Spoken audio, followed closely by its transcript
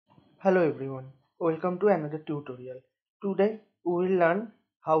Hello everyone, welcome to another tutorial. Today we will learn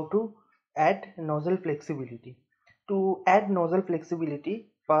how to add nozzle flexibility. To add nozzle flexibility,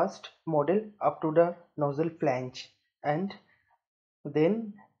 first model up to the nozzle flange and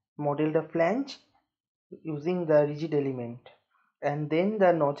then model the flange using the rigid element and then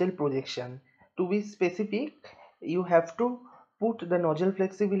the nozzle projection. To be specific, you have to put the nozzle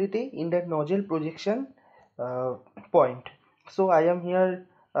flexibility in the nozzle projection uh, point. So I am here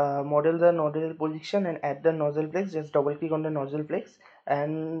model the nozzle projection and add the nozzle flex. Just double click on the nozzle flex,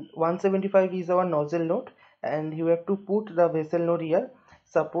 and 175 is our nozzle node, and you have to put the vessel node here.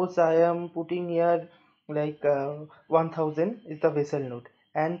 Suppose I am putting here like 1000 is the vessel node,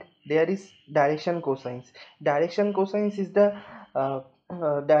 and there is direction cosines. Direction cosines is the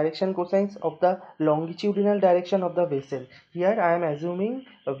direction cosines of the longitudinal direction of the vessel. Here I am assuming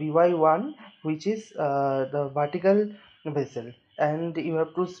vy1, which is the vertical vessel, and you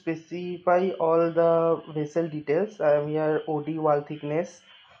have to specify all the vessel details. I am here OD wall thickness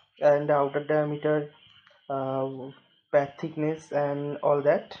and outer diameter, uh, pad thickness and all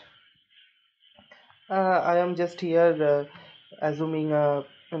that. I am just here assuming a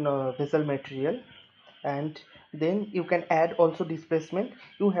vessel material, and then you can add also displacement.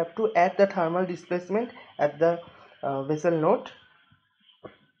 You have to add the thermal displacement at the vessel node.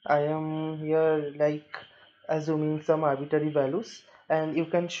 I am here like assuming some arbitrary values, and you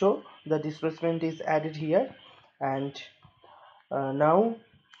can show the displacement is added here. And now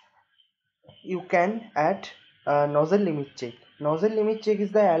you can add nozzle limit check. Nozzle limit check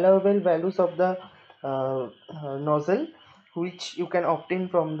is the allowable values of the nozzle, which you can obtain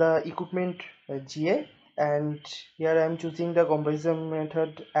from the equipment GA. And here I am choosing the comparison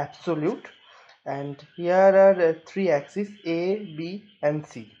method absolute, and here are three axes A, B and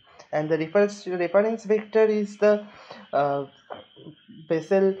C, and the reference vector is the uh,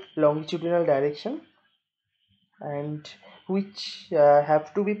 vessel longitudinal direction, and which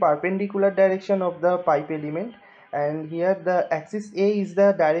have to be perpendicular direction of the pipe element. And here the axis A is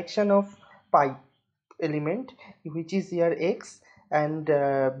the direction of pipe element, which is here x, and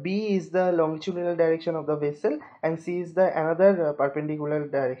B is the longitudinal direction of the vessel, and C is the another perpendicular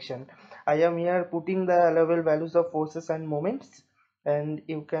direction. I am here putting the level values of forces and moments, and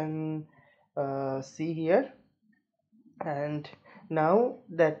you can see here. And now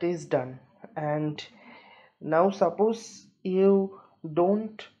that is done. And now suppose you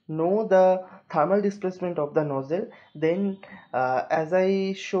don't know the thermal displacement of the nozzle, then as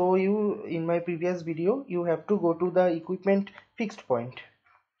I show you in my previous video, you have to go to the equipment fixed point.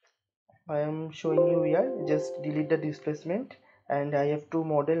 I am showing you here. Just delete the displacement, and I have to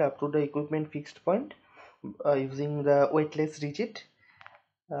model up to the equipment fixed point using the weightless rigid.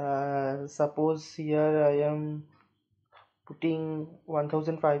 Suppose here I am putting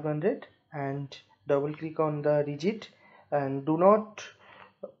 1500 and double click on the rigid, and do not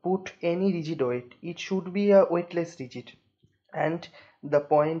put any rigid weight. It should be a weightless rigid, and the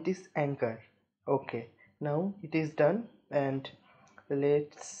point is anchor. Okay, now it is done, and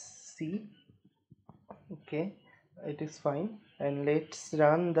let's see. Okay, it is fine, and let's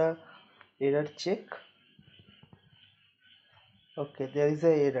run the error check. Okay, there is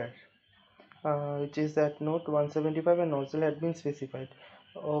a error, which is that note 175 and nozzle had been specified.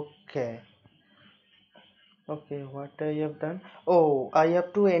 Okay. Okay, what I have done? Oh, I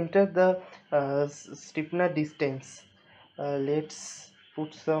have to enter the stiffener distance. Let's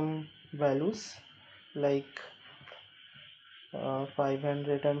put some values like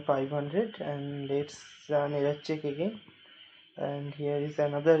 500 and 500, and let's run error check again. And here is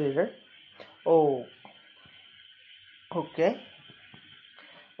another error. Oh, okay.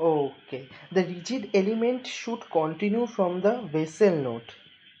 Okay, the rigid element should continue from the vessel node.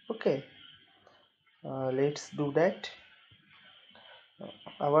 Okay, let's do that.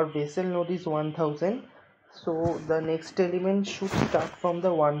 Our vessel node is 1000, so the next element should start from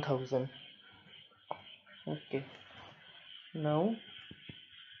the 1000. Okay, now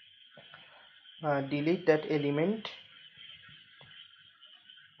delete that element.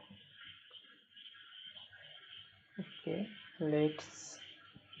 Okay, let's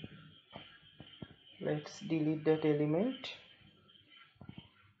delete that element,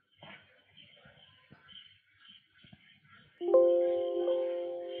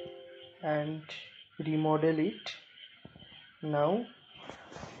 and remodel it. Now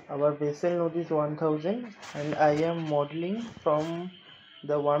our vessel node is 1000, and I am modeling from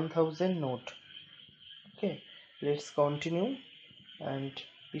the 1000 node. Okay, let's continue, and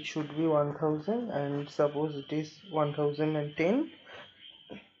it should be 1000, and suppose it is 1010,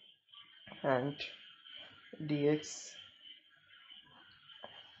 and dx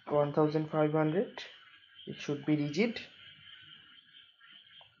 1500. It should be rigid,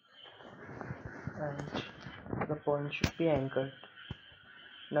 and the point should be anchored.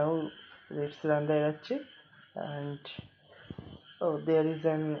 Now let's run the error check, and oh, there is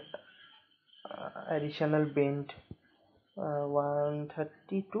an additional bend,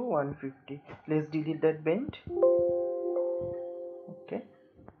 130 to 150. Let's delete that bend. Okay,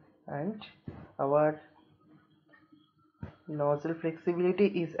 and our nozzle flexibility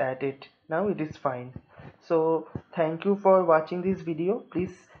is added. Now it is fine. So thank you for watching this video.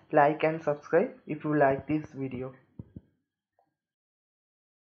 Please like and subscribe if you like this video.